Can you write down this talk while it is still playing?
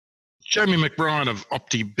Jamie McBride of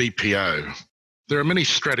OptiBPO. There are many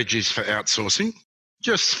strategies for outsourcing.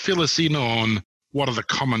 Just fill us in on what are the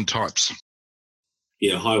common types.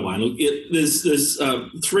 Yeah, hi Wayne. Look, there's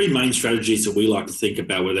three main strategies that we like to think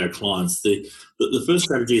about with our clients. The first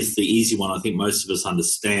strategy is the easy one. I think most of us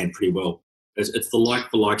understand pretty well. It's the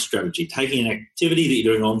like-for-like strategy, taking an activity that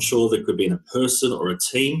you're doing onshore that could be in a person or a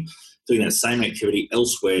team, doing that same activity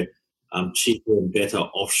elsewhere, cheaper and better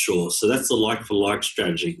offshore. So that's the like-for-like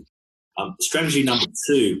strategy. Strategy number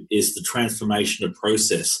two is the transformation of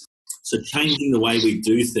process. So changing the way we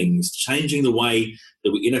do things, changing the way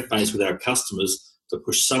that we interface with our customers to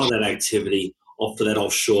push some of that activity off to that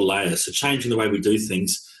offshore layer. So changing the way we do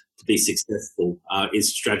things to be successful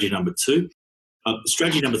is strategy number two.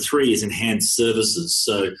 Strategy number three is enhanced services.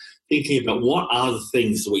 So thinking about what are the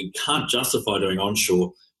things that we can't justify doing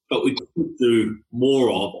onshore, but we could do more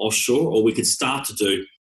of offshore, or we could start to do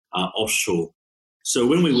offshore. So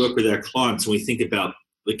when we work with our clients and we think about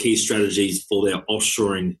the key strategies for their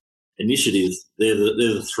offshoring initiatives, they're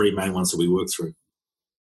the three main ones that we work through.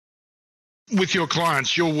 With your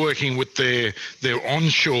clients, you're working with their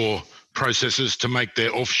onshore processes to make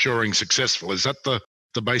their offshoring successful. Is that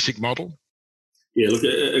the basic model? Yeah, look,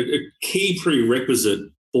 a key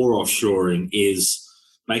prerequisite for offshoring is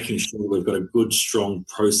making sure we've got a good, strong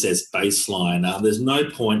process baseline. There's no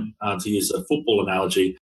point, to use a football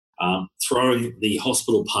analogy, throwing the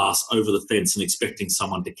hospital pass over the fence and expecting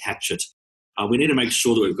someone to catch it. We need to make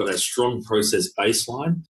sure that we've got a strong process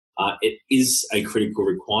baseline. It is a critical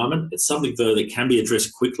requirement. It's something, though, that can be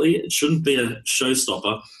addressed quickly. It shouldn't be a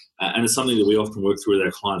showstopper, and it's something that we often work through with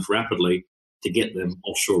our clients rapidly to get them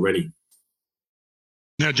offshore ready.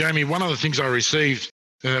 Now, Jamie, one of the things I received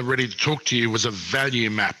ready to talk to you was a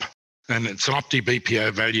value map, and it's an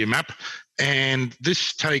OptiBPO value map, and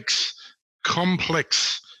this takes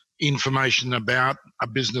complex information about a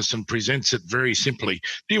business and presents it very simply.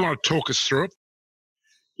 Do you want to talk us through it?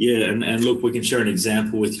 Yeah, and look, we can share an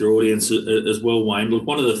example with your audience as well, Wayne. Look,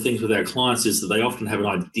 one of the things with our clients is that they often have an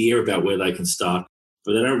idea about where they can start,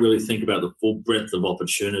 but they don't really think about the full breadth of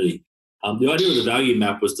opportunity. The idea of the value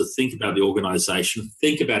map was to think about the organisation,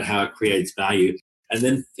 think about how it creates value, and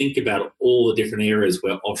then think about all the different areas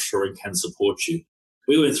where offshoring can support you.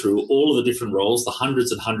 We went through all of the different roles, the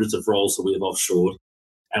hundreds and hundreds of roles that we have offshored,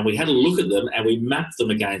 and we had a look at them and we mapped them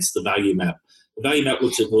against the value map. The value map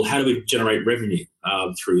looks at, well, how do we generate revenue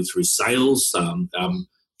through sales,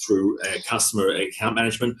 through customer account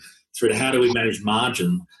management, through how do we manage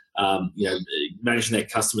margin, managing that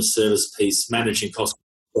customer service piece, managing cost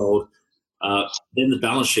control, then the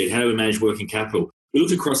balance sheet, how do we manage working capital. We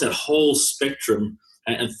looked across that whole spectrum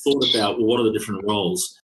and thought about, well, what are the different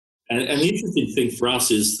roles. And the interesting thing for us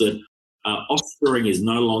is that offshoring is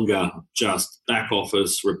no longer just back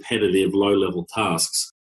office, repetitive, low-level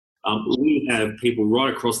tasks. We have people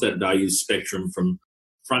right across that value spectrum, from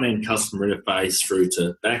front-end customer interface through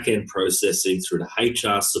to back-end processing, through to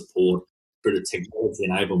HR support, through to technology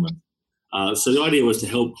enablement. So the idea was to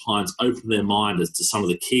help clients open their mind as to some of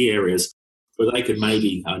the key areas where they could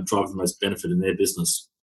maybe drive the most benefit in their business.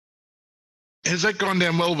 Has that gone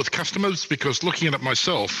down well with customers? Because looking at it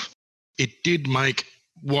myself, it did make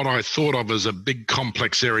what I thought of as a big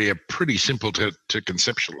complex area pretty simple to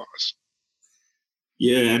conceptualize.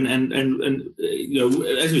 Yeah, and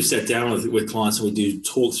as we sat down with clients and we do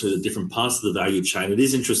talk through the different parts of the value chain, it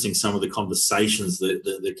is interesting some of the conversations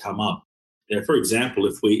that come up. For example,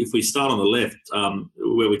 if we start on the left,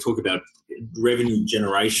 where we talk about revenue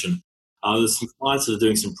generation, there's some clients that are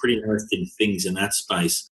doing some pretty interesting things in that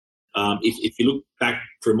space. If you look back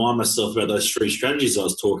to remind myself about those three strategies I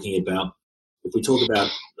was talking about, if we talk about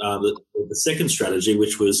the second strategy,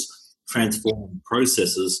 which was transforming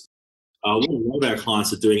processes, what a lot of our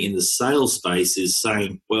clients are doing in the sales space is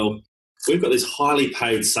saying, well, we've got these highly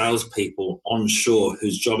paid salespeople onshore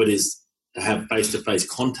whose job it is to have face-to-face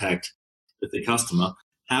contact with the customer.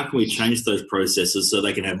 How can we change those processes so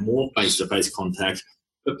they can have more face-to-face contact,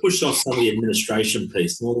 but push off some of the administration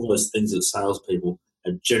piece and all those things that salespeople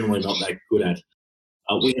are generally not that good at?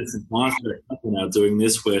 We have some clients that are now doing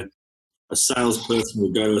this where a salesperson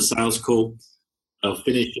will go to a sales call, they'll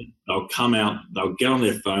finish it, they'll come out, they'll get on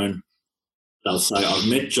their phone, they'll say, I've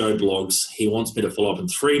met Joe Bloggs, he wants me to follow up in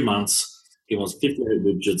 3 months, he wants 58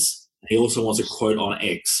 widgets, he also wants a quote on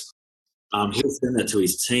X. He'll send that to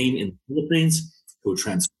his team in the Philippines, he'll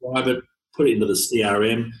transcribe it, put it into the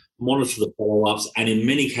CRM, monitor the follow-ups, and in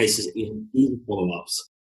many cases, even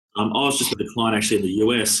follow-ups. I was just with a client actually in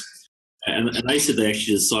the US, and they said they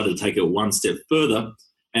actually decided to take it one step further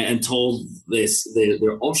and told their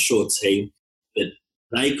offshore team that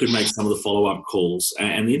they could make some of the follow-up calls.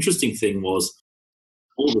 And the interesting thing was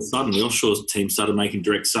all of a sudden the offshore team started making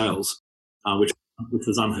direct sales, which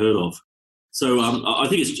was unheard of. So I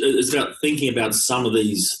think it's about thinking about some of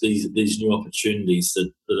these new opportunities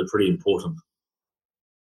that are pretty important.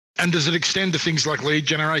 And does it extend to things like lead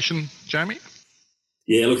generation, Jamie?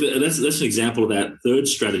 Yeah, look, that's an example of that third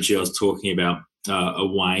strategy I was talking about,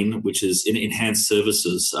 Wayne, which is in enhanced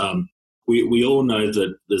services. We all know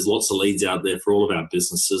that there's lots of leads out there for all of our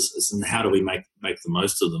businesses, and how do we make the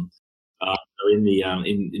most of them? In the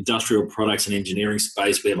in industrial products and engineering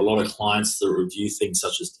space, we have a lot of clients that review things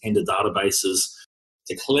such as tender databases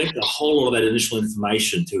to collect a whole lot of that initial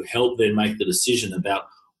information to help them make the decision about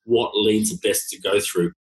what leads are best to go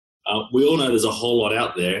through. We all know there's a whole lot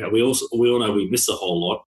out there, and we all know we miss a whole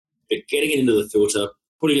lot. But getting it into the filter,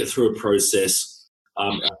 putting it through a process,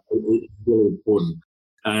 is really important.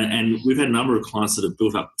 And we've had a number of clients that have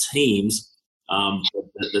built up teams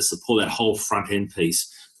that support that whole front end piece,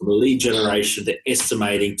 from lead generation to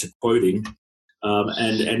estimating to quoting.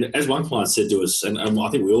 And as one client said to us, and I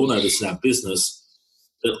think we all know this in our business,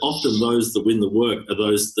 that often those that win the work are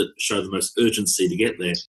those that show the most urgency to get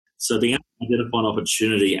there. So being able to identify an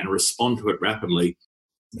opportunity and respond to it rapidly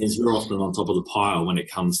means we're often on top of the pile when it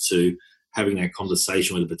comes to having that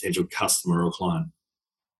conversation with a potential customer or client.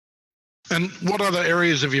 And what other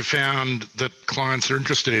areas have you found that clients are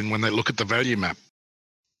interested in when they look at the value map?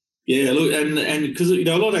 Yeah, look, and because a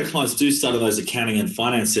lot of our clients do start in those accounting and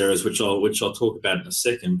finance areas, which I'll talk about in a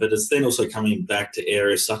second. But it's then also coming back to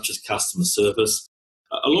areas such as customer service.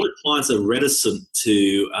 A lot of clients are reticent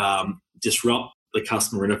to disrupt the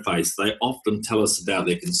customer interface. They often tell us about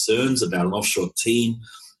their concerns about an offshore team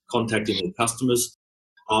contacting their customers.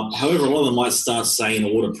 However, a lot of them might start saying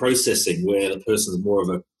order processing, where the person is more of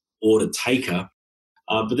an order taker.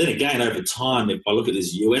 But then again, over time, if I look at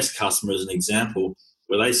this US customer as an example,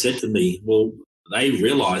 where they said to me, well, they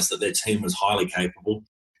realized that their team was highly capable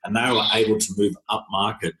and they were able to move up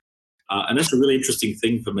market. And that's a really interesting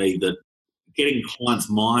thing for me, that getting clients'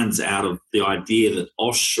 minds out of the idea that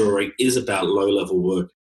offshoring is about low-level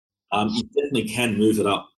work. You definitely can move it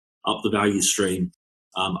up the value stream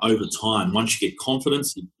over time. Once you get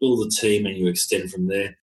confidence, you build a team and you extend from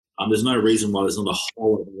there. There's no reason why there's not a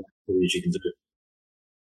whole lot of activities you can do.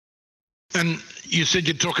 And you said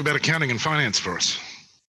you'd talk about accounting and finance for us.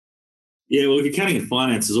 Yeah, well, accounting and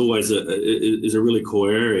finance is always a really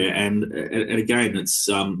core area, and again, it's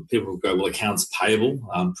people go, well, accounts payable,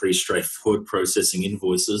 pretty straightforward, processing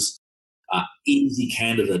invoices, easy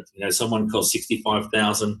candidate. Someone costs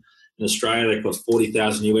 $65,000 in Australia, they cost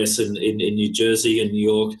 $40,000 US in New Jersey and New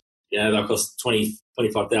York. They'll cost £25,000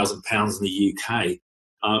 in the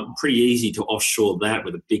UK. Pretty easy to offshore that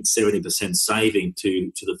with a big 70% saving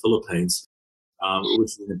to the Philippines.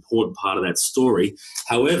 Which is an important part of that story.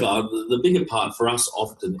 However, the bigger part for us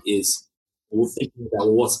often is we're thinking about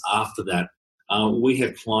what's after that. We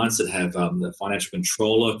have clients that have the financial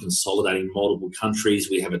controller consolidating multiple countries.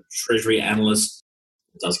 We have a treasury analyst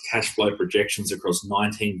that does cash flow projections across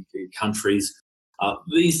 19 countries.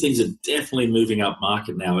 These things are definitely moving up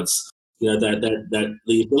market now. It's that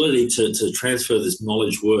the ability to transfer this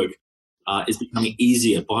knowledge work is becoming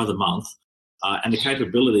easier by the month. And the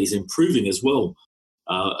capability is improving as well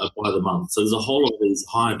by the month. So there's a whole lot of these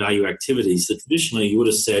high value activities that traditionally you would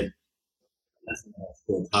have said that's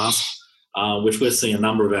a task, which we're seeing a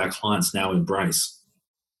number of our clients now embrace.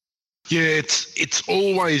 Yeah, it's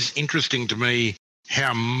always interesting to me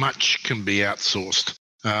how much can be outsourced.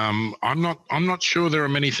 I'm not sure there are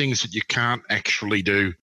many things that you can't actually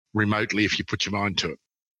do remotely if you put your mind to it.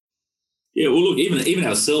 Yeah, well, look, even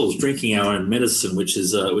ourselves drinking our own medicine, which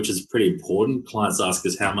is pretty important. Clients ask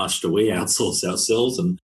us how much do we outsource ourselves,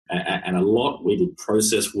 and a lot. We did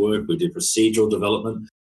process work, we did procedural development.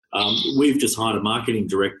 We've just hired a marketing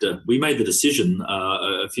director. We made the decision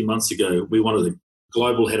a few months ago. We wanted a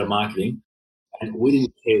global head of marketing, and we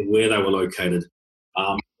didn't care where they were located.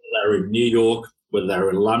 Whether they were in New York, whether they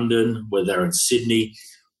were in London, whether they were in Sydney.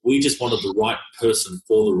 We just wanted the right person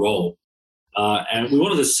for the role. And we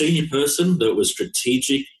wanted a senior person that was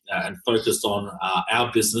strategic and focused on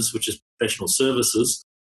our business, which is professional services.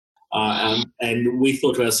 And we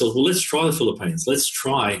thought to ourselves, well, let's try the Philippines. Let's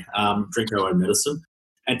try drink our own medicine.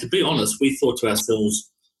 And to be honest, we thought to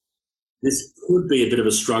ourselves, this could be a bit of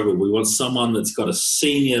a struggle. We want someone that's got a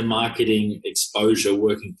senior marketing exposure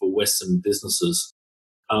working for Western businesses.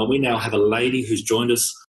 We now have a lady who's joined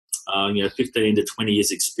us, 15 to 20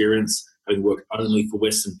 years experience, having worked only for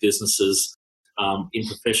Western businesses. In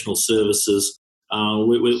professional services,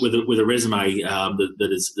 with a resume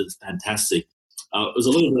that's fantastic. It was a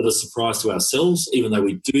little bit of a surprise to ourselves, even though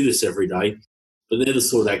we do this every day. But they're the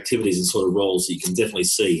sort of activities and sort of roles that you can definitely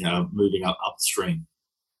see moving up the stream.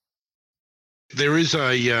 There is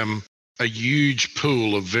a huge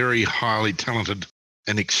pool of very highly talented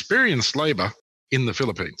and experienced labour in the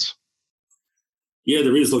Philippines. Yeah,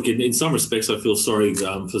 there is. Look, in some respects, I feel sorry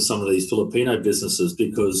for some of these Filipino businesses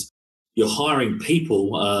because you're hiring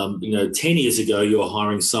people. 10 years ago, you were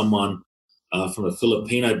hiring someone from a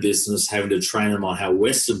Filipino business, having to train them on how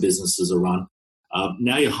Western businesses are run.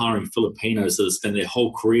 Now you're hiring Filipinos that have spent their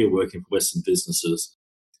whole career working for Western businesses.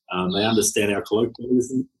 They understand our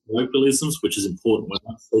colloquialisms, which is important when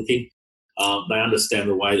I'm speaking. They understand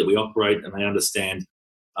the way that we operate, and they understand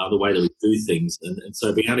the way that we do things. And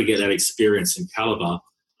so being able to get that experience in caliber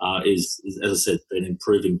is, as I said, been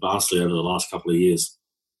improving vastly over the last couple of years.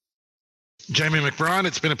 Jamie McBride,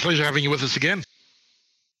 it's been a pleasure having you with us again.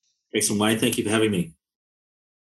 Excellent, Wayne. Thank you for having me.